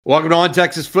Welcome to On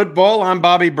Texas Football. I'm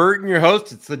Bobby Burton, your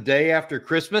host. It's the day after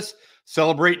Christmas.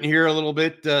 Celebrating here a little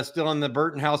bit, still in the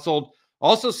Burton household.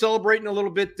 Also celebrating a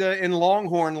little bit in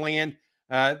Longhorn land.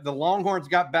 The Longhorns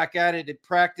got back at it at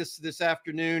practice this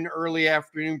afternoon, early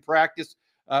afternoon practice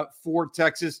for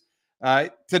Texas.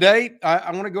 Today,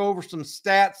 I want to go over some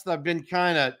stats that I've been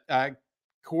kind of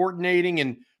coordinating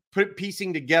and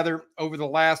piecing together over the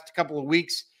last couple of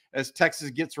weeks as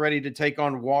Texas gets ready to take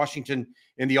on Washington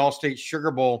in the All-State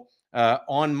Sugar Bowl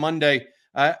on Monday.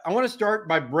 I want to start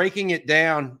by breaking it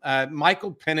down.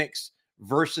 Michael Penix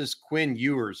versus Quinn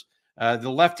Ewers,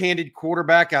 the left-handed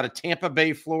quarterback out of Tampa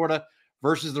Bay, Florida,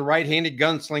 versus the right-handed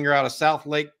gunslinger out of South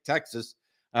Lake, Texas.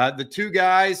 The two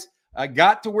guys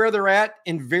got to where they're at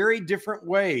in very different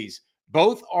ways.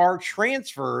 Both are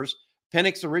transfers.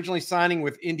 Penix originally signing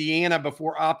with Indiana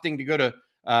before opting to go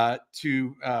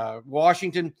to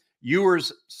Washington.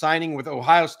 Ewers signing with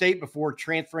Ohio State before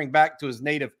transferring back to his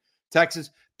native Texas.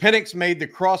 Penix made the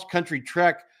cross-country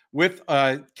trek with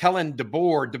Kellen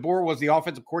DeBoer. DeBoer was the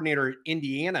offensive coordinator at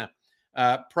Indiana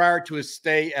prior to his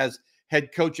stay as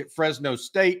head coach at Fresno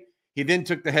State. He then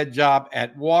took the head job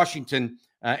at Washington,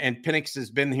 and Penix has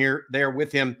been there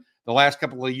with him the last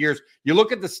couple of years. You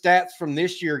look at the stats from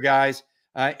this year, guys,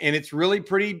 and it's really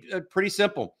pretty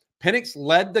simple. Penix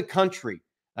led the country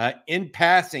in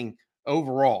passing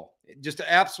overall. Just an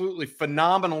absolutely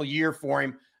phenomenal year for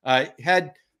him.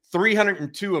 Had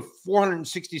 302 of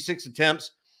 466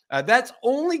 attempts. That's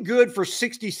only good for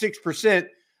 66%,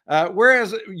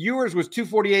 whereas Ewers was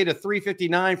 248 of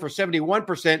 359 for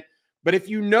 71%. But if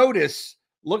you notice,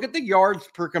 look at the yards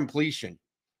per completion.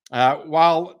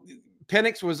 While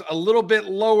Penix was a little bit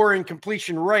lower in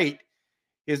completion rate,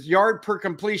 his yard per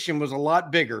completion was a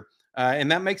lot bigger, and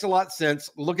that makes a lot of sense.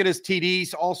 Look at his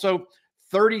TDs also.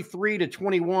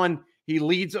 33-21, he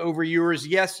leads over Ewers.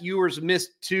 Yes, Ewers missed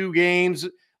 2 games,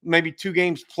 maybe 2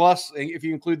 games plus if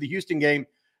you include the Houston game,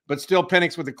 but still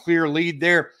Penix with a clear lead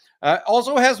there.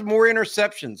 Also has more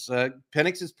interceptions.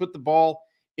 Penix has put the ball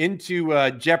into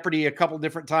jeopardy a couple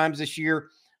different times this year.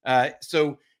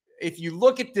 So if you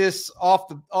look at this off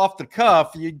the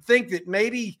cuff, you'd think that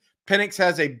maybe Penix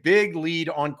has a big lead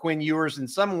on Quinn Ewers in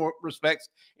some respects,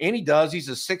 and he does. He's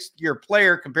a 6th-year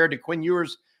player compared to Quinn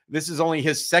Ewers. This is only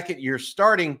his 2nd year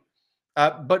starting.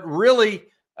 But really,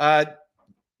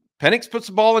 Penix puts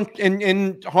the ball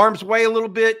in harm's way a little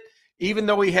bit, even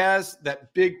though he has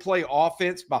that big play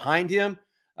offense behind him.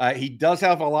 He does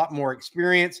have a lot more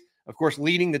experience, of course,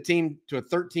 leading the team to a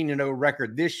 13-0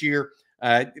 record this year,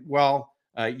 while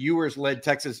Ewers led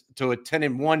Texas to a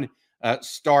 10-1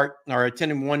 start, or a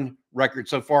 10-1 record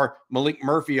so far. Malik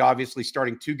Murphy obviously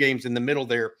starting 2 games in the middle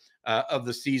there of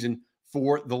the season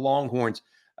for the Longhorns.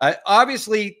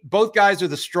 Obviously, both guys are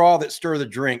the straw that stir the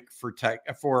drink for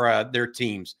their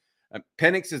teams.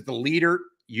 Penix is the leader.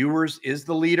 Ewers is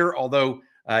the leader, although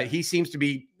he seems to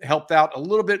be helped out a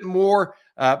little bit more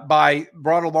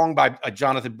brought along by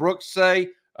Jonathan Brooks,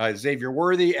 Xavier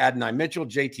Worthy, Adonai Mitchell,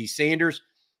 JT Sanders.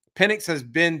 Penix has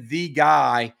been the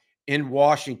guy in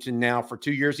Washington now for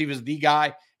 2 years. He was the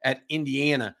guy at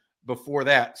Indiana before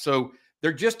that. So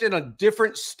they're just in a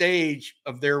different stage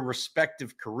of their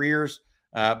respective careers.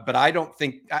 But I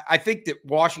think that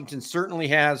Washington certainly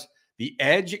has the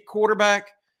edge at quarterback.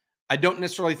 I don't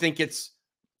necessarily think it's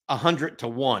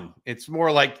 100-1. It's more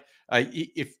like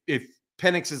if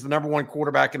Penix is the number 1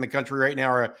 quarterback in the country right now,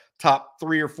 or a top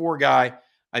 3 or 4 guy,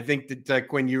 I think that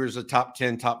Quinn Ewers is a top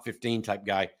 10, top 15 type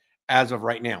guy as of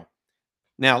right now.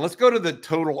 Now, let's go to the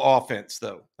total offense,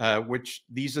 though, which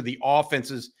these are the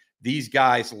offenses these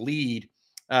guys lead.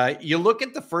 You look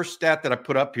at the first stat that I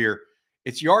put up here.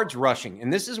 It's yards rushing,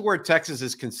 and this is where Texas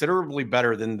is considerably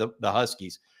better than the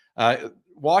Huskies.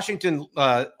 Washington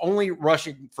only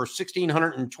rushing for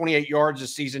 1,628 yards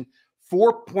this season,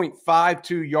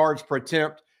 4.52 yards per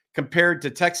attempt compared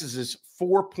to Texas's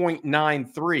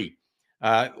 4.93.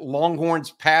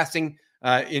 Longhorns passing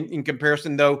in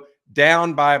comparison, though,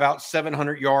 down by about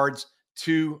 700 yards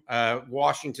to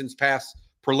Washington's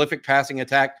prolific passing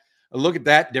attack. Look at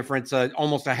that difference,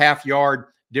 almost a half yard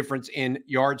difference in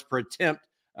yards per attempt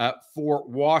for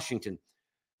Washington.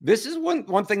 This is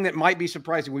one thing that might be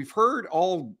surprising. We've heard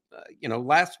all,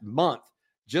 last month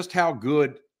just how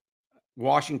good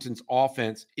Washington's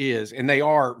offense is, and they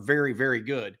are very, very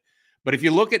good. But if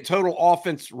you look at total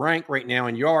offense rank right now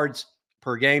in yards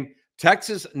per game,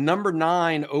 Texas number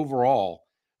 9 overall,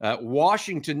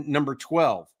 Washington number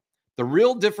 12. The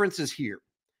real difference is here.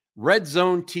 Red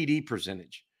zone TD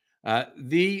percentage.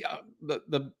 The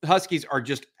Huskies are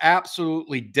just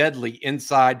absolutely deadly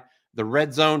inside the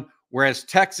red zone, whereas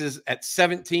Texas at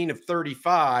 17 of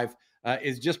 35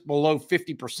 is just below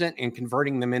 50% in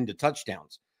converting them into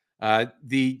touchdowns.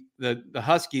 The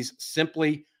Huskies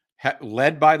simply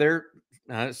led by their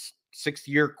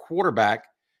sixth-year quarterback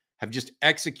have just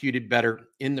executed better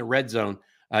in the red zone.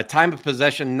 Time of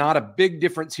possession, not a big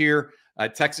difference here.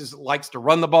 Texas likes to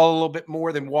run the ball a little bit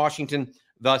more than Washington,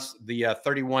 thus the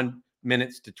 31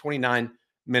 minutes to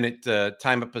 29-minute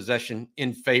time of possession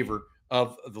in favor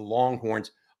of the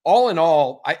Longhorns. All in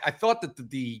all, I thought that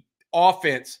the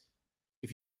offense.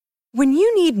 When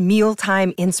you need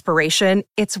mealtime inspiration,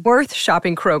 it's worth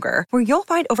shopping Kroger, where you'll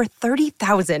find over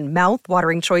 30,000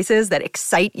 mouth-watering choices that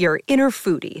excite your inner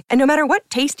foodie. And no matter what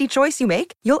tasty choice you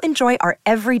make, you'll enjoy our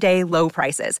everyday low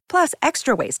prices, plus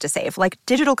extra ways to save, like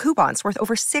digital coupons worth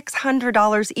over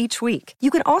 $600 each week. You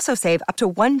can also save up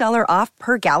to $1 off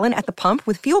per gallon at the pump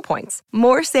with fuel points.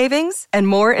 More savings and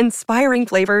more inspiring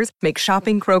flavors make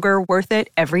shopping Kroger worth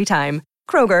it every time.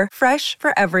 Kroger, fresh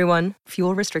for everyone.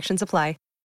 Fuel restrictions apply.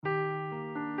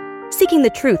 Seeking the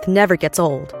truth never gets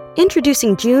old.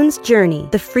 Introducing June's Journey,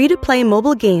 the free-to-play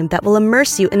mobile game that will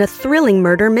immerse you in a thrilling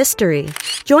murder mystery.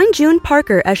 Join June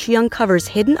Parker as she uncovers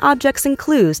hidden objects and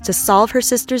clues to solve her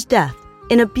sister's death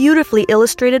in a beautifully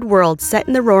illustrated world set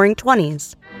in the Roaring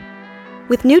 '20s.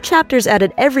 With new chapters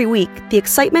added every week, the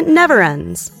excitement never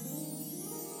ends.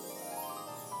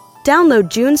 Download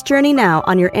June's Journey now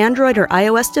on your Android or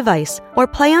iOS device, or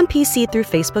play on PC through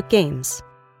Facebook Games.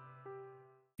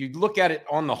 You look at it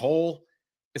on the whole,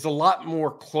 it's a lot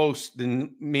more close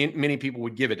than many people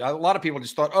would give it. A lot of people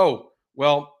just thought, oh,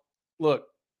 well, look,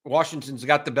 Washington's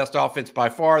got the best offense by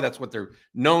far. That's what they're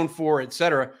known for, et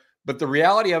cetera. But the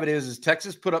reality of it is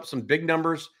Texas put up some big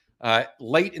numbers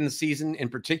late in the season in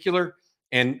particular.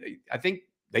 And I think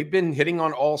they've been hitting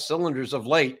on all cylinders of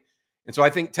late. And so I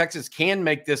think Texas can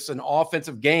make this an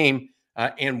offensive game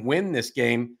and win this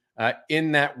game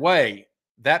in that way.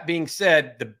 That being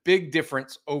said, the big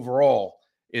difference overall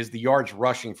is the yards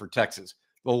rushing for Texas.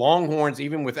 The Longhorns,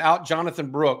 even without Jonathan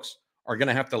Brooks, are going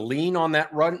to have to lean on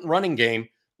that running game.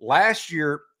 Last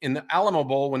year in the Alamo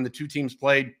Bowl, when the two teams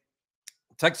played,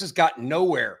 Texas got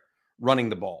nowhere running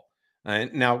the ball.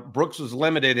 Now, Brooks was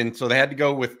limited, and so they had to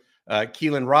go with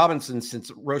Keelan Robinson, since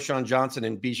Roschon Johnson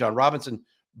and Bijan Robinson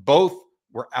both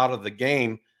were out of the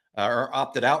game or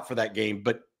opted out for that game.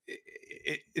 But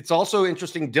it's also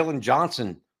interesting, Dylan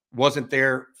Johnson wasn't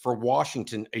there for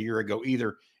Washington a year ago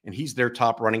either, and he's their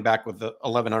top running back with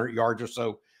 1,100 yards or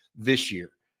so this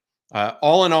year.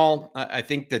 All in all, I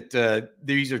think that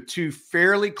these are two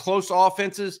fairly close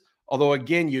offenses, although,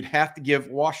 again, you'd have to give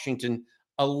Washington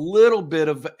a little bit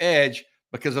of edge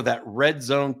because of that red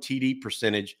zone TD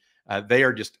percentage. They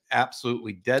are just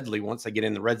absolutely deadly once they get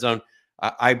in the red zone.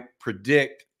 I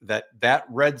predict that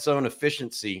red zone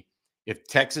efficiency, if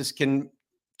Texas can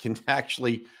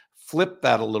actually flip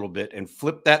that a little bit and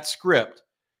flip that script,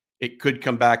 it could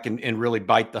come back and really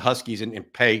bite the Huskies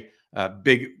and pay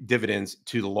big dividends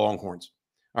to the Longhorns.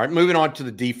 All right, moving on to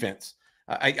the defense.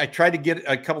 I tried to get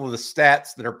a couple of the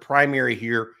stats that are primary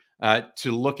here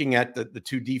to looking at the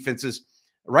two defenses.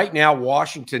 Right now,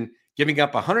 Washington giving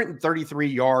up 133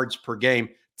 yards per game.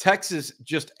 Texas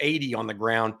just 80 on the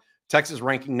ground. Texas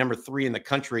ranking number 3 in the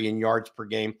country in yards per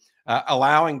game,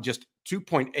 allowing just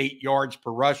 2.8 yards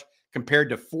per rush compared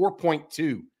to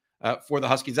 4.2 for the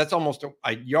Huskies. That's almost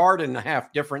a yard and a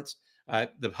half difference.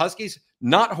 The Huskies,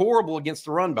 not horrible against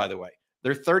the run, by the way.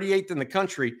 They're 38th in the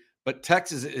country, but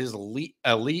Texas is elite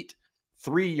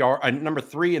number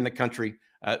 3 in the country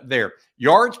there.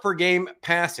 Yards per game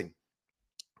passing.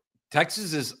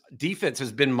 Texas's defense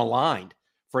has been maligned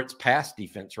for its pass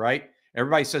defense, right?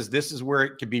 Everybody says this is where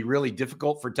it could be really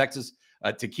difficult for Texas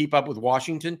to keep up with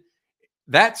Washington.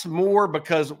 That's more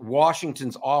because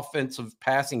Washington's offensive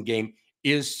passing game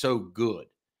is so good.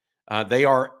 They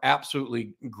are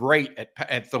absolutely great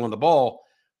at throwing the ball.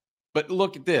 But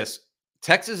look at this.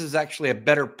 Texas is actually a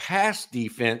better pass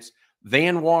defense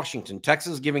than Washington.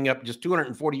 Texas is giving up just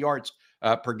 240 yards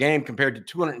per game compared to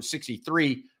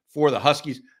 263 for the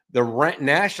Huskies. The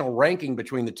national ranking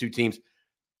between the two teams,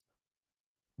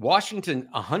 Washington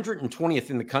 120th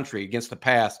in the country against the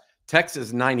pass,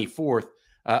 Texas 94th.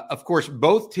 Of course,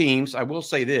 both teams, I will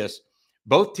say this,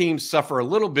 both teams suffer a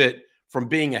little bit from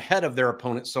being ahead of their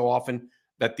opponents so often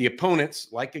that the opponents,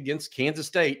 like against Kansas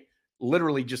State,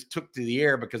 literally just took to the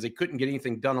air because they couldn't get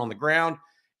anything done on the ground,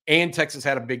 and Texas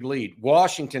had a big lead.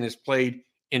 Washington has played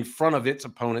in front of its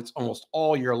opponents almost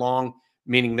all year long,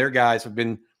 meaning their guys have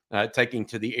been taking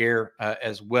to the air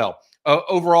as well.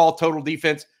 Overall, total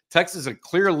defense, Texas is a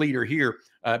clear leader here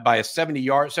by a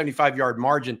 75-yard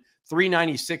margin,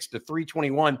 396 to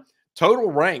 321. Total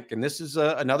rank, and this is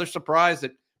another surprise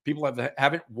that people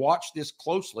haven't watched this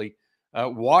closely.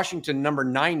 Washington, number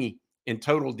 90 in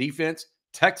total defense.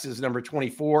 Texas, number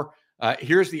 24.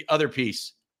 Here's the other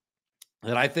piece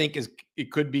that I think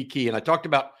it could be key. And I talked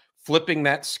about flipping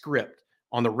that script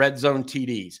on the red zone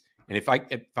TDs. And if I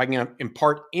can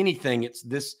impart anything, it's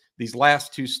these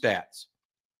last two stats.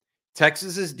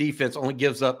 Texas's defense only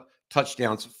gives up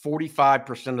touchdowns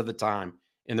 45% of the time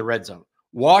in the red zone.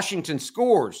 Washington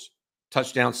scores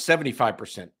touchdowns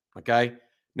 75%. Okay.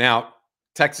 Now,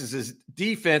 Texas's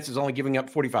defense is only giving up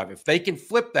 45. If they can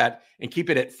flip that and keep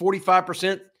it at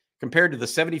 45% compared to the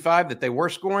 75 that they were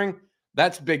scoring,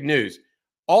 that's big news.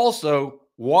 Also,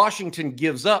 Washington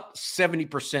gives up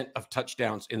 70% of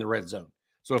touchdowns in the red zone.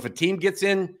 So if a team gets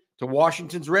in to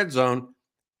Washington's red zone,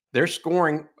 they're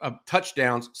scoring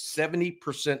touchdowns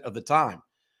 70% of the time.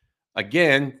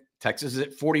 Again, Texas is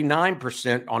at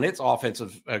 49% on its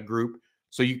offensive group.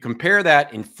 So you compare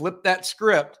that and flip that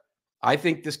script. I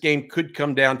think this game could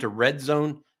come down to red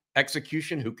zone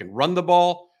execution, who can run the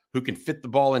ball, who can fit the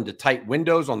ball into tight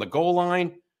windows on the goal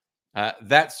line,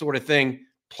 that sort of thing.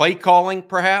 Play calling,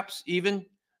 perhaps even,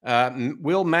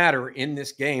 will matter in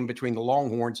this game between the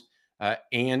Longhorns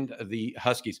and the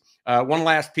Huskies. One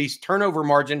last piece, turnover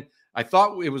margin. I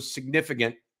thought it was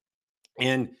significant.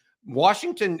 And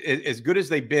Washington, as good as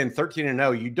they've been,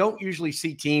 13-0, you don't usually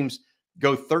see teams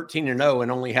go 13-0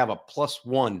 and only have a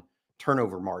 +1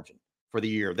 turnover margin for the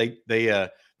year.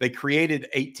 They created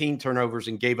 18 turnovers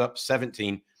and gave up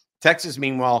 17. Texas,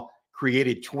 meanwhile,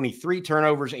 created 23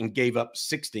 turnovers and gave up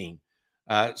 16.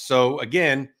 So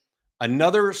again,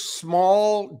 another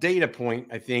small data point,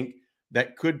 I think,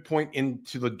 that could point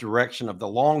into the direction of the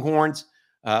Longhorns.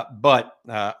 But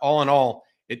all in all,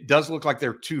 it does look like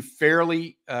they're two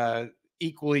fairly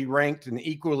equally ranked and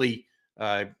equally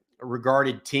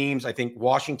regarded teams. I think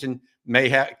Washington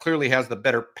clearly has the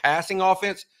better passing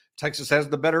offense. Texas has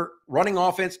the better running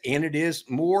offense, and it is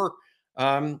more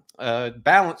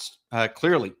balanced,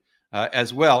 clearly,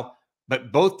 as well.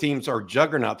 But both teams are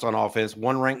juggernauts on offense,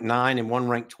 one ranked 9 and one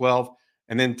ranked 12.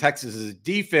 And then Texas's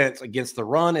defense against the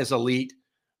run is elite,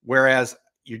 whereas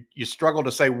you struggle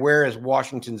to say where is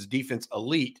Washington's defense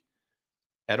elite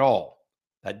at all.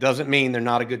 That doesn't mean they're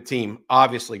not a good team.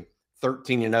 Obviously,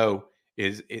 13-0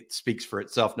 it speaks for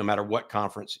itself no matter what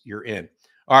conference you're in.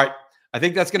 All right, I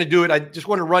think that's going to do it. I just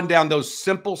want to run down those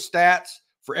simple stats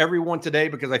for everyone today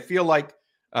because I feel like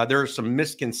there are some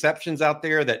misconceptions out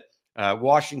there that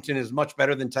Washington is much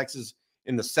better than Texas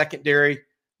in the secondary.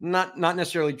 Not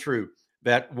necessarily true.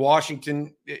 That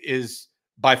Washington is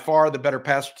by far the better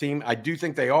passer team. I do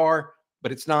think they are,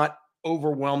 but it's not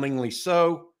overwhelmingly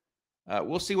so.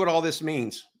 We'll see what all this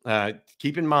means.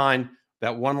 Keep in mind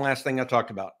that one last thing I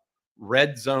talked about,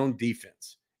 red zone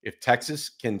defense. If Texas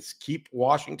can keep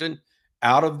Washington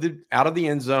out of the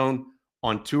end zone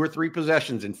on 2 or 3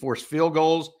 possessions and force field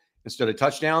goals instead of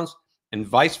touchdowns, and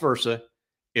vice versa,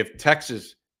 if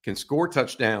Texas can score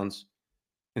touchdowns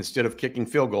instead of kicking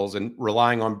field goals and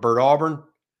relying on Bert Auburn,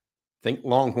 I think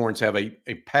Longhorns have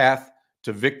a path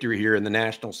to victory here in the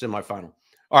national semifinal.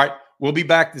 All right, we'll be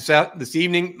back this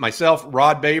evening. Myself,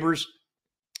 Rod Babers,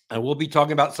 and we'll be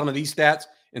talking about some of these stats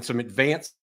and some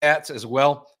advanced stats as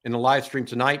well in the live stream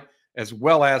tonight, as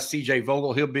well as CJ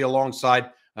Vogel. He'll be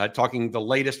alongside talking the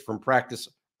latest from practice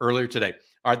earlier today.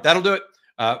 All right, that'll do it.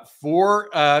 For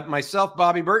myself,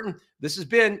 Bobby Burton, this has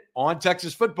been On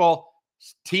Texas Football.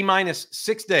 T-minus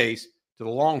 6 days to the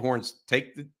Longhorns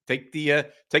take to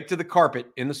the carpet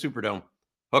in the Superdome.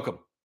 Hook 'em.